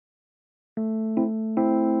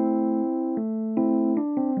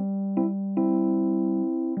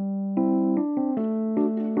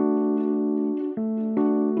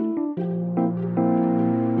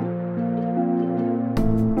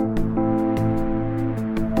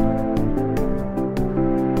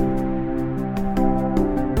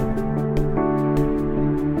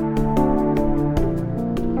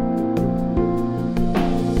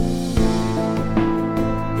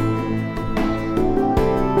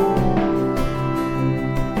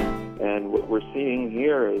seeing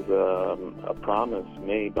here is a promise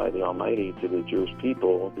made by the Almighty to the Jewish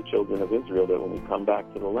people, the children of Israel, that when we come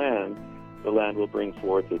back to the land will bring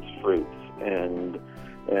forth its fruits. And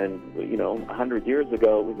 100 years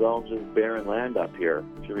ago, it was all just barren land up here.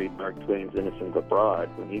 If you read Mark Twain's Innocents Abroad,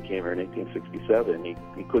 when he came here in 1867,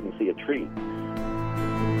 he couldn't see a tree.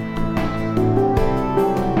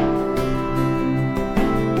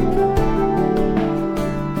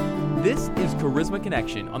 This is Charisma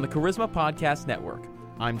Connection on the Charisma Podcast Network.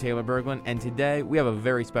 I'm Taylor Berglund, and today we have a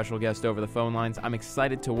very special guest over the phone lines. I'm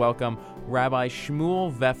excited to welcome Rabbi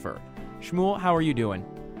Shmuel Veffer. Shmuel, how are you doing?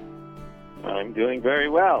 I'm doing very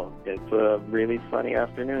well. It's a really sunny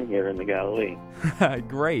afternoon here in the Galilee.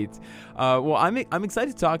 Great. Well, I'm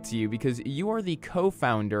excited to talk to you because you are the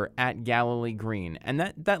co-founder at Galilee Green, and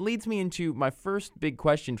that leads me into my first big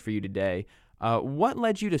question for you today. What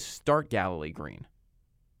led you to start Galilee Green?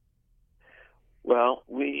 Well,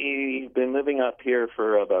 we've been living up here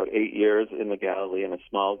for about 8 years in the Galilee in a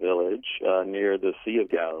small village near the Sea of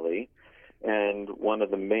Galilee. And one of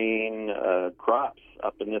the main crops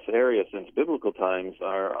up in this area since biblical times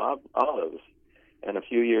are olives. And a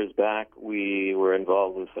few years back, we were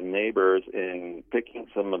involved with some neighbors in picking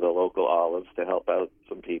some of the local olives to help out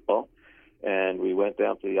some people. And we went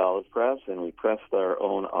down to the olive press and we pressed our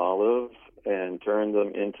own olives and turned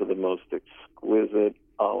them into the most exquisite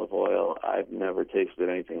olive oil. I've never tasted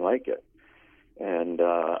anything like it. And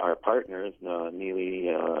our partners, Neely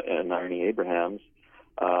and Arnie Abrahams,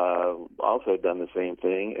 also done the same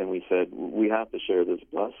thing, and we said, we have to share this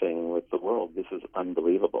blessing with the world. This is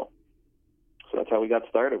unbelievable. So that's how we got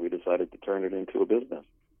started. We decided to turn it into a business.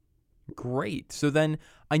 Great. So then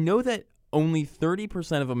I know that only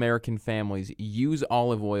 30% of American families use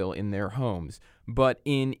olive oil in their homes, but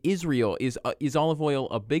in Israel, is olive oil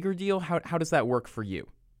a bigger deal? How does that work for you?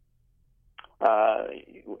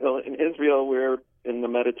 Well, in Israel, we're in the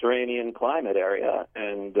Mediterranean climate area,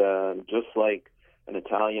 and just like an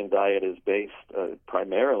Italian diet is based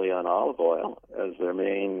primarily on olive oil as their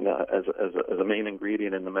main as a main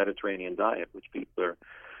ingredient in the Mediterranean diet, which people are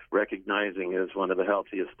recognizing as one of the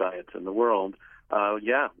healthiest diets in the world.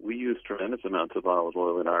 We use tremendous amounts of olive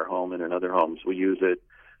oil in our home and in other homes. We use it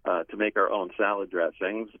to make our own salad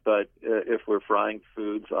dressings, but if we're frying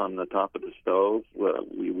foods on the top of the stove,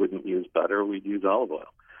 we wouldn't use butter. We'd use olive oil,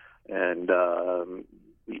 and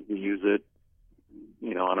we use it.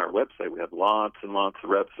 On our website, we have lots and lots of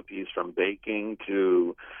recipes from baking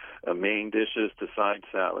to main dishes to side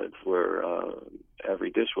salads where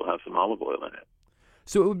every dish will have some olive oil in it.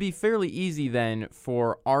 So it would be fairly easy then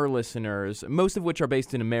for our listeners, most of which are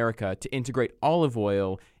based in America, to integrate olive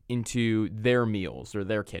oil into their meals or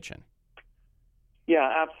their kitchen.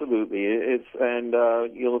 Yeah, absolutely.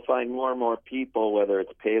 You'll find more and more people, whether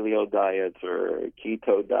it's paleo diets or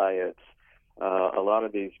keto diets, a lot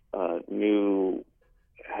of these new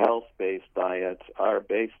health-based diets are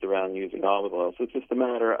based around using olive oil. So it's just a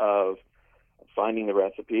matter of finding the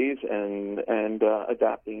recipes and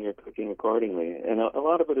adapting your cooking accordingly. And a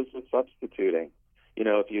lot of it is just substituting.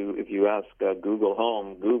 If you ask Google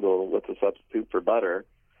what's a substitute for butter,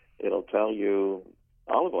 it'll tell you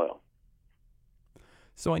olive oil.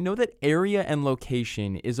 So I know that area and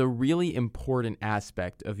location is a really important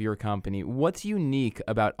aspect of your company. What's unique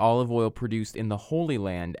about olive oil produced in the Holy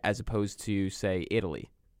Land as opposed to, say, Italy?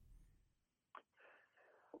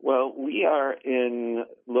 Well, we are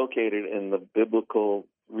located in the biblical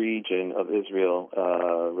region of Israel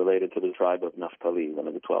related to the tribe of Naphtali, one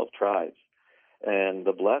of the 12 tribes. And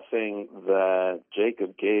the blessing that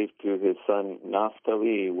Jacob gave to his son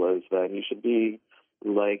Naphtali was that he should be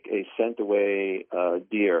like a sent-away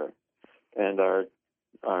deer. And our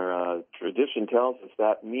tradition tells us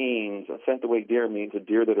that means a sent-away deer means a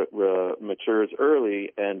deer that matures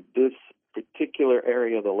early, and this particular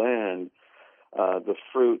area of the land, the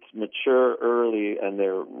fruits mature early, and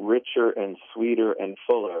they're richer and sweeter and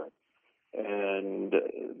fuller. And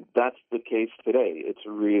that's the case today. It's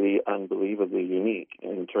really unbelievably unique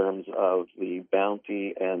in terms of the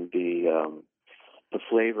bounty and the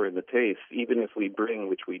flavor and the taste. Even if we bring,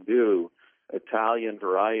 which we do, Italian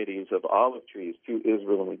varieties of olive trees to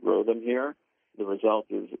Israel and we grow them here, the result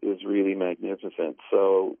is really magnificent.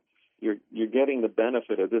 So you're getting the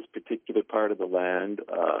benefit of this particular part of the land.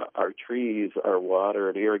 Our trees are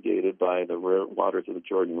watered, irrigated by the waters of the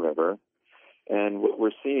Jordan River. And what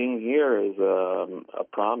we're seeing here is a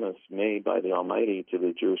promise made by the Almighty to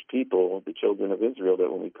the Jewish people, the children of Israel,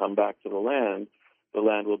 that when we come back to the land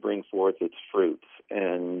will bring forth its fruits.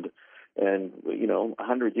 And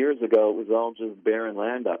 100 years ago, it was all just barren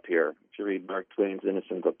land up here. If you read Mark Twain's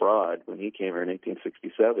Innocents Abroad, when he came here in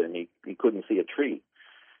 1867, he couldn't see a tree.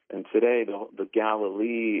 And today, the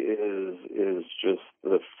Galilee is just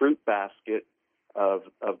the fruit basket of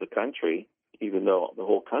the country. Even though the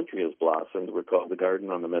whole country has blossomed, we're called the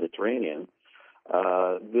Garden on the Mediterranean.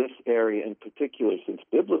 This area in particular, since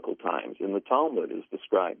biblical times, in the Talmud, is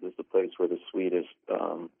described as the place where the sweetest,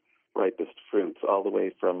 ripest fruits, all the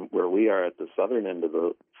way from where we are at the southern end of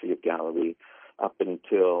the Sea of Galilee up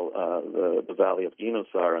until the Valley of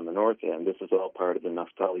Ginosar on the north end. This is all part of the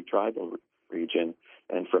Naphtali tribal region,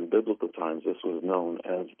 and from biblical times, this was known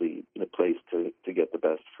as the place to get the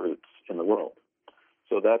best fruits in the world.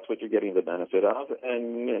 So that's what you're getting the benefit of.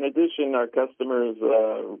 And in addition, our customers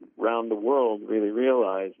around the world really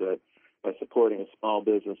realize that by supporting a small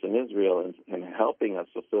business in Israel and helping us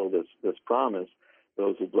fulfill this promise,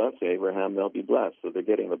 those who bless Abraham, they'll be blessed. So they're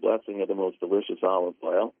getting the blessing of the most delicious olive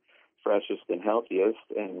oil, freshest and healthiest,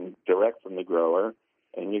 and direct from the grower.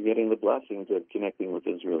 And you're getting the blessings of connecting with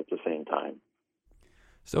Israel at the same time.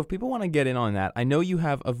 So if people want to get in on that, I know you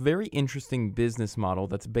have a very interesting business model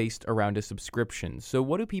that's based around a subscription. So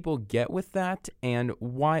what do people get with that, and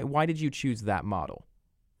why did you choose that model?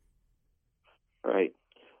 Right.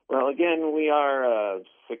 Well, again, we are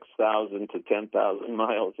 6,000 to 10,000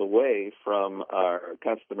 miles away from our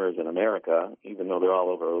customers in America, even though they're all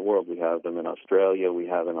over the world. We have them in Australia, we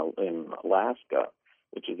have in Alaska,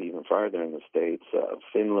 which is even farther in the States,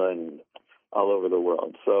 Finland, all over the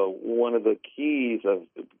world. So one of the keys of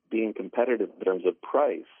being competitive in terms of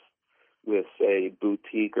price with, say,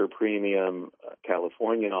 boutique or premium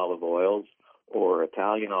Californian olive oils or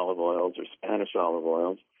Italian olive oils or Spanish olive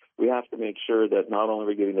oils, we have to make sure that not only are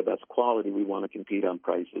we getting the best quality, we want to compete on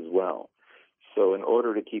price as well. So in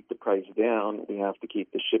order to keep the price down, we have to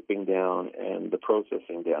keep the shipping down and the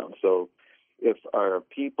processing down. So if our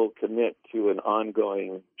people commit to an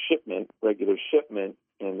ongoing shipment, regular shipment,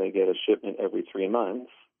 and they get a shipment every 3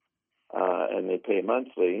 months, and they pay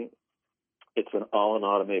monthly, it's an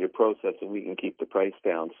automated process, and we can keep the price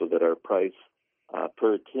down so that our price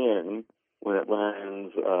per tin, when it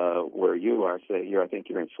lands where you are, say here, I think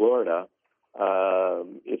you're in Florida,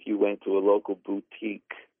 if you went to a local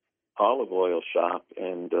boutique olive oil shop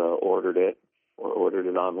and ordered it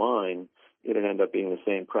online, it'd end up being the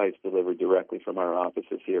same price delivered directly from our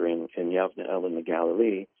offices here in Yavna'el in the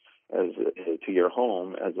Galilee as to your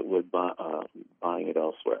home as it would buying it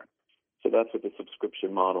elsewhere. So that's what the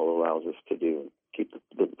subscription model allows us to do, keep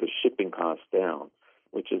the shipping costs down,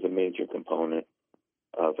 which is a major component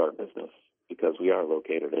of our business because we are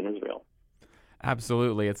located in Israel.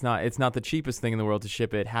 Absolutely. It's not the cheapest thing in the world to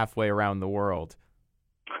ship it halfway around the world.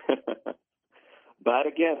 But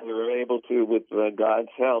again, we were able to, with God's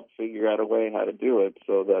help, figure out a way how to do it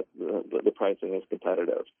so that the pricing is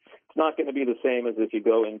competitive. It's not going to be the same as if you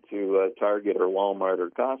go into Target or Walmart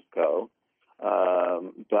or Costco,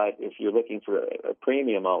 but if you're looking for a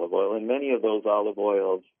premium olive oil, and many of those olive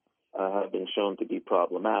oils have been shown to be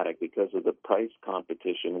problematic because of the price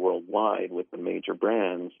competition worldwide with the major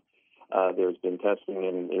brands, there's been testing,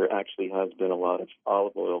 and there actually has been a lot of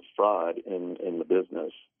olive oil fraud in the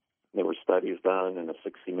business. There were studies done and a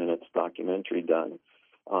 60 Minutes documentary done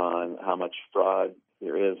on how much fraud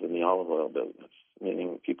there is in the olive oil business,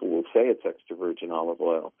 meaning people will say it's extra virgin olive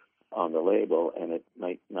oil on the label, and it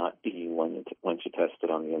might not be once you test it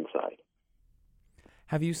on the inside.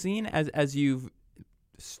 Have you seen, as you've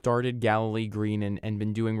started Galilee Green and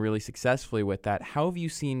been doing really successfully with that, how have you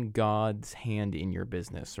seen God's hand in your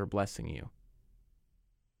business or blessing you?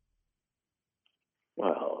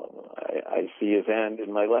 Well, I see his hand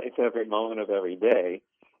in my life every moment of every day.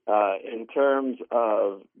 In terms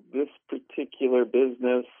of this particular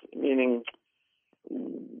business, meaning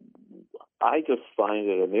I just find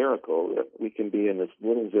it a miracle that we can be in this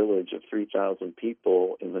little village of 3,000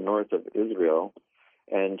 people in the north of Israel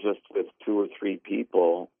and just with 2 or 3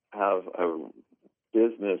 people have a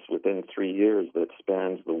business within 3 years that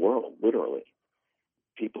spans the world, literally.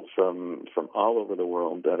 People from all over the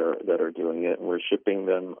world that are doing it, and we're shipping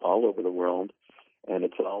them all over the world, and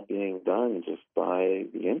it's all being done just by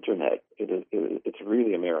the internet. It's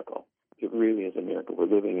really a miracle. It really is a miracle. We're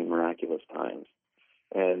living in miraculous times,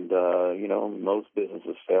 and most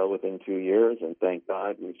businesses fail within 2 years, and thank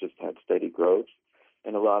God we've just had steady growth,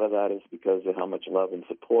 and a lot of that is because of how much love and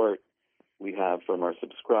support we have from our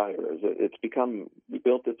subscribers. We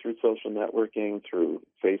built it through social networking, through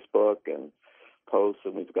Facebook and posts,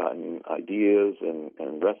 and we've gotten ideas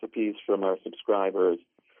and recipes from our subscribers.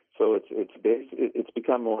 So it's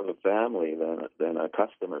become more of a family than a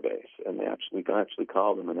customer base, and we can actually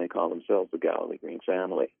call them, and they call themselves the Galilee Green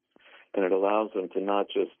family. And it allows them to not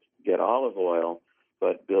just get olive oil,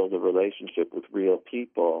 but build a relationship with real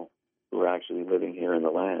people who are actually living here in the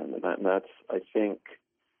land. And that's, I think,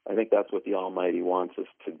 I think that's what the Almighty wants us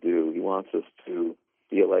to do. He wants us to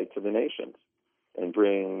be a light to the nations and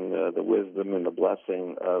bring the wisdom and the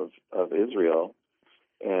blessing of Israel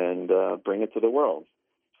and bring it to the world.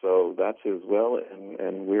 So that's His will,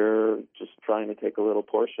 and we're just trying to take a little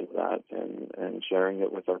portion of that and sharing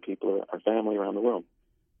it with our people, our family around the world.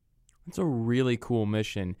 It's a really cool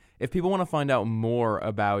mission. If people want to find out more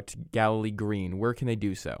about Galilee Green, where can they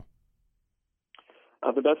do so?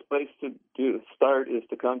 The best place to start is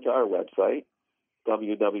to come to our website,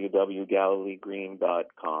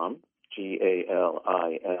 www.galileegreen.com,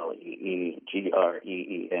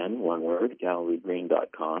 GalileeGreen, one word,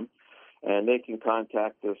 GalileeGreen.com. And they can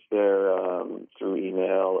contact us there through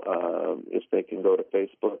email. If they can go to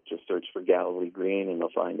Facebook, just search for Galilee Green, and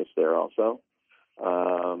they'll find us there also.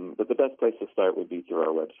 But the best place to start would be through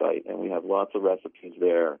our website, and we have lots of recipes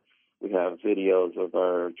there. We have videos of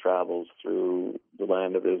our travels through the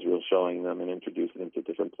land of Israel, showing them and introducing them to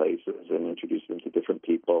different places and introducing them to different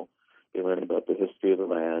people. They learn about the history of the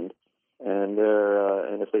land. And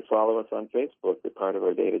and if they follow us on Facebook, they're part of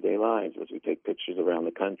our day-to-day lives as we take pictures around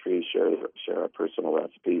the country, share our personal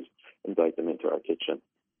recipes, invite them into our kitchen.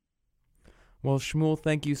 Well, Shmuel,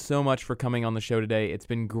 thank you so much for coming on the show today. It's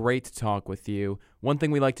been great to talk with you. One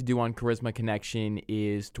thing we like to do on Charisma Connection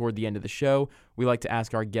is, toward the end of the show, we like to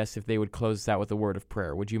ask our guests if they would close us out with a word of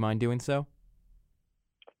prayer. Would you mind doing so?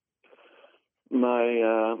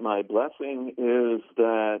 My blessing is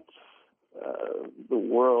that the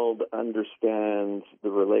world understands the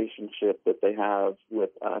relationship that they have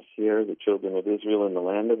with us here, the children of Israel in the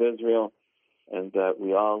land of Israel, and that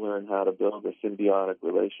we all learn how to build a symbiotic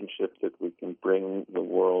relationship that we can bring the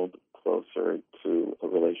world closer to a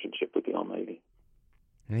relationship with the Almighty.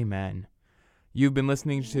 Amen. You've been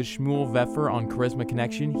listening to Shmuel Veffer on Charisma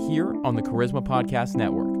Connection here on the Charisma Podcast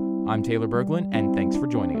Network. I'm Taylor Berglund, and thanks for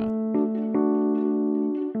joining us.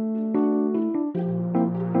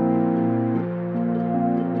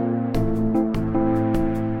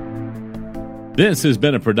 This has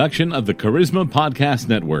been a production of the Charisma Podcast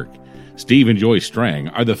Network. Steve and Joy Strang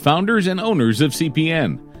are the founders and owners of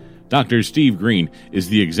CPN. Dr. Steve Green is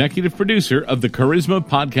the executive producer of the Charisma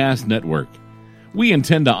Podcast Network. We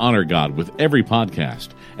intend to honor God with every podcast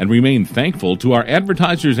and remain thankful to our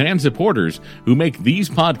advertisers and supporters who make these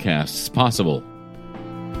podcasts possible.